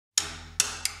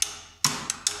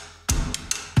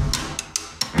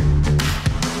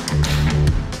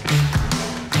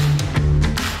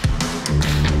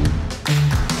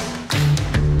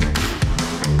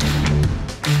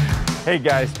Hey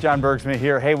guys, John Bergsman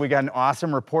here. Hey, we got an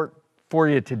awesome report for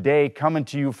you today, coming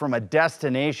to you from a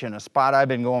destination, a spot I've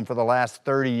been going for the last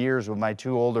 30 years with my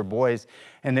two older boys,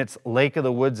 and it's Lake of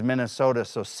the Woods, Minnesota.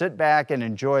 So sit back and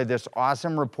enjoy this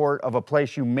awesome report of a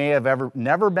place you may have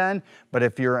never been, but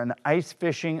if you're an ice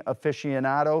fishing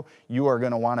aficionado, you are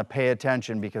gonna wanna pay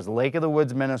attention because Lake of the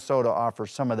Woods, Minnesota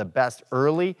offers some of the best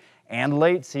early and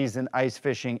late season ice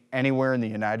fishing anywhere in the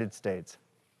United States.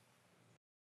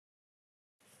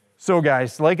 So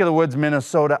guys, Lake of the Woods,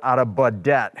 Minnesota out of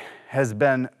Baudette has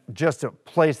been just a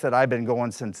place that I've been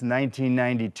going since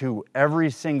 1992.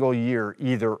 Every single year,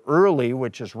 either early,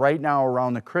 which is right now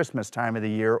around the Christmas time of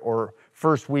the year, or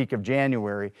first week of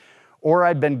January, or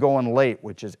I've been going late,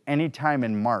 which is anytime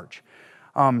in March.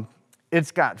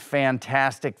 It's got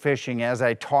fantastic fishing. As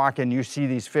I talk and you see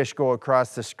these fish go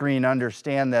across the screen,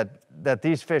 understand that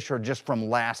these fish are just from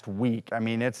last week. I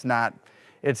mean, it's not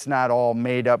all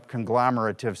made up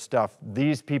conglomerative stuff.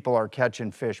 These people are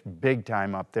catching fish big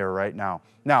time up there right now.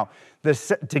 Now,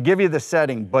 to give you the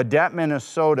setting, Baudette,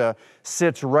 Minnesota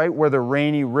sits right where the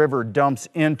Rainy River dumps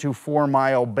into 4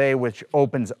 Mile Bay, which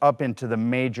opens up into the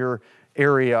major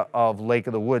area of Lake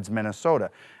of the Woods,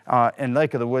 Minnesota. And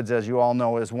Lake of the Woods, as you all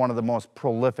know, is one of the most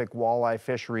prolific walleye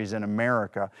fisheries in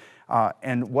America.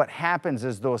 And what happens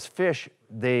is those fish,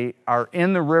 they are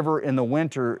in the river in the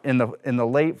winter, in the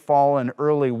late fall and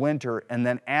early winter, and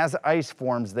then as ice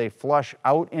forms, they flush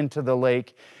out into the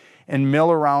lake and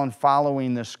mill around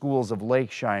following the schools of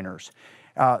lake shiners.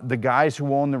 The guys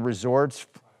who own the resorts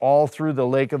all through the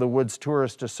Lake of the Woods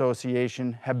Tourist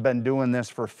Association have been doing this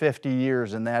for 50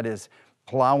 years, and that is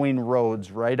plowing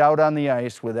roads right out on the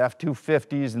ice with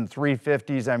F-250s and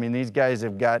 350s. I mean, these guys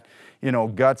have got, you know,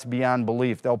 guts beyond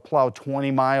belief. They'll plow 20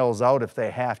 miles out if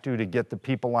they have to get the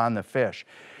people on the fish.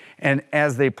 And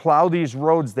as they plow these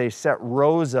roads, they set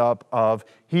rows up of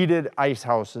heated ice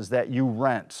houses that you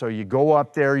rent. So you go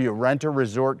up there, you rent a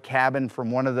resort cabin from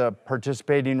one of the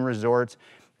participating resorts,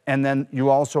 and then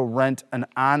you also rent an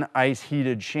on-ice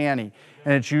heated shanty.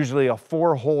 And it's usually a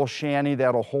 4-hole shanty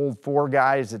that'll hold 4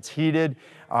 guys. It's heated.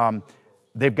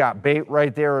 They've got bait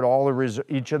right there at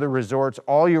each of the resorts.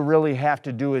 All you really have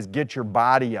to do is get your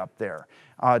body up there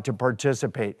to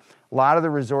participate. A lot of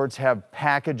the resorts have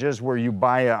packages where you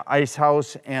buy an ice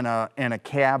house and a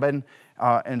cabin.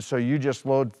 And so you just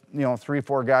load,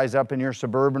 3-4 guys up in your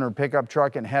Suburban or pickup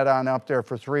truck and head on up there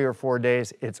for 3 or 4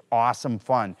 days. It's awesome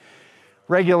fun.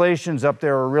 Regulations up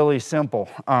there are really simple.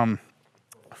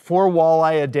 4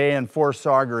 walleye a day and 4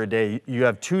 sauger a day. You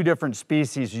have 2 different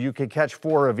species. You could catch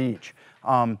 4 of each.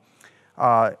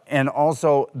 And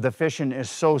also the fishing is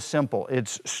so simple.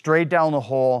 It's straight down the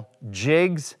hole,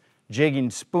 jigs, jigging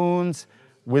spoons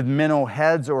with minnow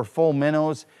heads or full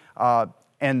minnows.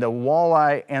 And the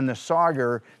walleye and the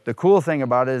sauger, the cool thing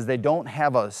about it is they don't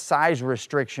have a size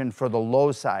restriction for the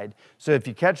low side. So if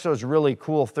you catch those really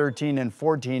cool 13 and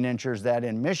 14 inchers that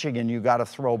in Michigan you got to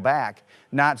throw back,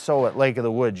 not so at Lake of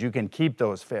the Woods. You can keep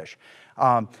those fish.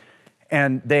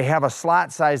 And they have a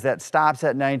slot size that stops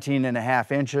at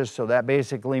 19.5 inches. So that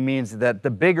basically means that the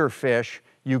bigger fish,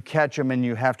 you catch them and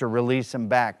you have to release them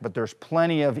back. But there's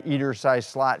plenty of eater-sized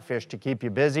slot fish to keep you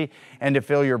busy and to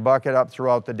fill your bucket up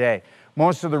throughout the day.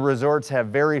 Most of the resorts have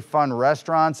very fun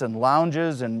restaurants and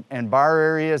lounges and bar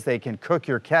areas. They can cook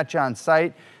your catch on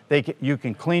site. You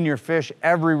can clean your fish.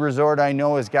 Every resort I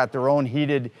know has got their own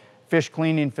heated fish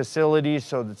cleaning facilities,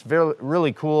 so it's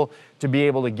really cool to be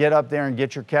able to get up there and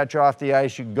get your catch off the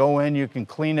ice. You can go in, you can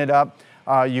clean it up,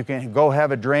 you can go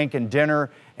have a drink and dinner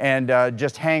and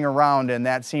just hang around, and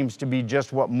that seems to be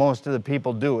just what most of the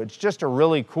people do. It's just a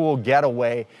really cool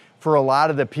getaway for a lot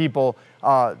of the people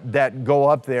that go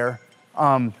up there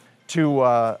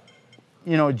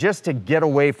just to get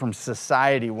away from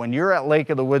society. When you're at Lake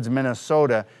of the Woods,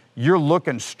 Minnesota, you're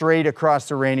looking straight across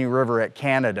the Rainy River at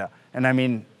Canada. And I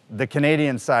mean, the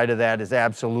Canadian side of that is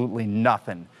absolutely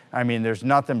nothing. I mean, there's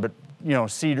nothing but,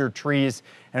 cedar trees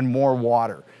and more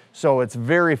water. So it's a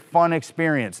very fun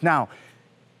experience. Now,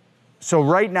 so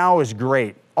right now is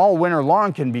great. All winter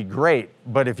long can be great,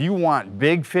 but if you want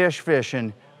big fish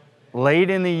fishing late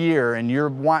in the year and you're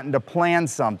wanting to plan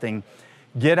something,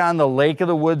 get on the Lake of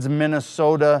the Woods,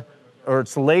 Minnesota, or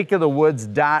it's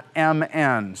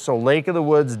lakeofthewoods.mn. So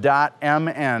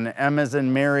lakeofthewoods.mn, M as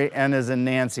in Mary, N as in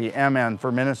Nancy, MN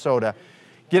for Minnesota.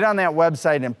 Get on that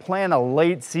website and plan a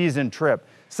late season trip.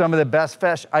 Some of the best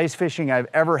ice fishing I've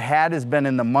ever had has been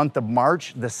in the month of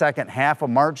March. The second half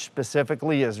of March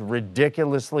specifically is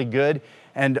ridiculously good.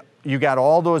 And you got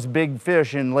all those big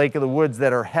fish in Lake of the Woods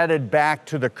that are headed back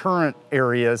to the current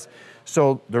areas.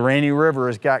 So the Rainy River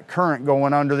has got current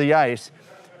going under the ice.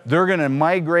 They're gonna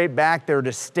migrate back there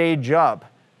to stage up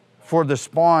for the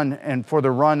spawn and for the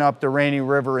run up the Rainy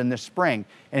River in the spring.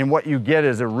 And what you get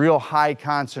is a real high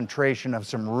concentration of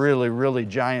some really, really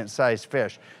giant sized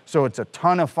fish. So it's a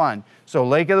ton of fun. So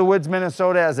Lake of the Woods,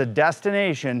 Minnesota as a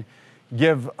destination,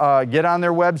 get on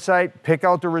their website, pick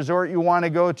out the resort you want to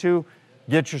go to,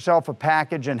 get yourself a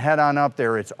package and head on up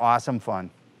there. It's awesome fun.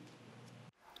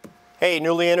 Hey,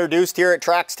 newly introduced here at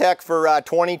Trax Tech for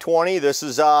 2020. This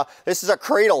is a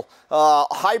cradle,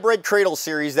 hybrid cradle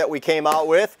series that we came out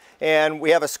with. And we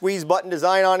have a squeeze button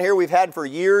design on here we've had for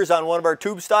years on one of our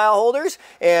tube style holders.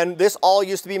 And this all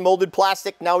used to be molded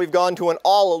plastic. Now we've gone to an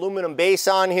all aluminum base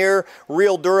on here,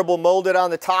 real durable molded on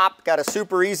the top. Got a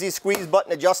super easy squeeze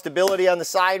button adjustability on the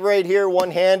side right here,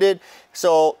 one-handed.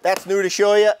 So that's new to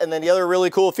show you. And then the other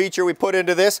really cool feature we put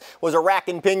into this was a rack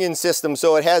and pinion system.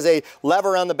 So it has a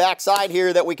lever on the back side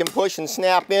here that we can push and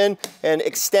snap in and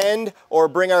extend or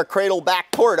bring our cradle back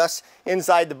toward us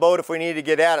inside the boat if we need to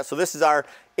get at it. So this is our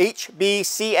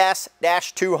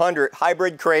HBCS-200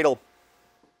 hybrid cradle.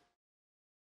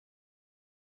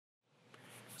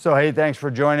 So hey, thanks for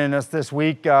joining us this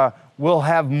week. We'll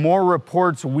have more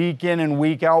reports week in and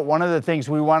week out. One of the things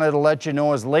we wanted to let you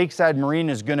know is Lakeside Marine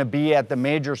is going to be at the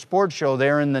major sports show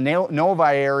there in the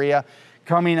Novi area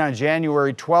coming on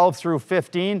January 12 through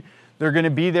 15. They're going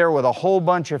to be there with a whole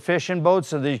bunch of fishing boats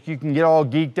so that you can get all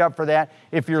geeked up for that.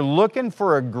 If you're looking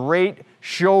for a great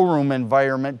showroom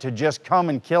environment to just come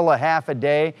and kill a half a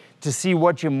day to see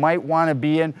what you might want to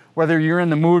be in, whether you're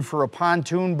in the mood for a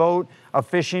pontoon boat, a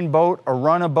fishing boat, a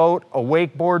run-a-boat, a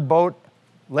wakeboard boat,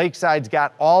 Lakeside's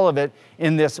got all of it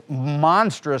in this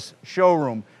monstrous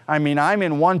showroom. I mean, I'm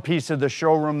in one piece of the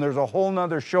showroom. There's a whole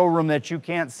nother showroom that you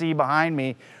can't see behind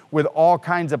me with all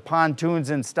kinds of pontoons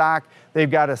in stock. They've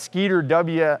got a Skeeter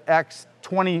WX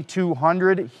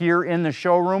 2200 here in the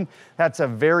showroom. That's a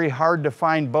very hard to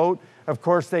find boat. Of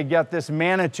course, they got this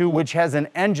Manitou, which has an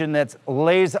engine that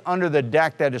lays under the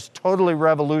deck that is totally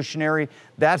revolutionary.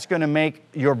 That's going to make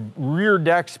your rear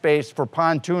deck space for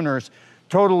pontooners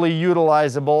totally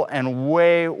utilizable and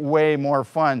way, way more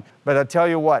fun. But I tell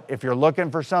you what, if you're looking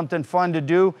for something fun to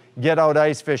do, get out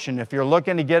ice fishing. If you're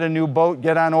looking to get a new boat,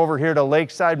 get on over here to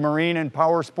Lakeside Marine and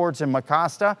Power Sports in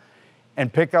Mecosta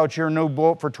and pick out your new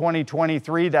boat for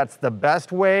 2023. That's the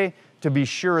best way to be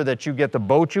sure that you get the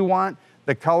boat you want,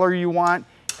 the color you want,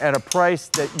 at a price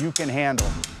that you can handle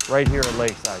right here at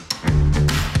Lakeside.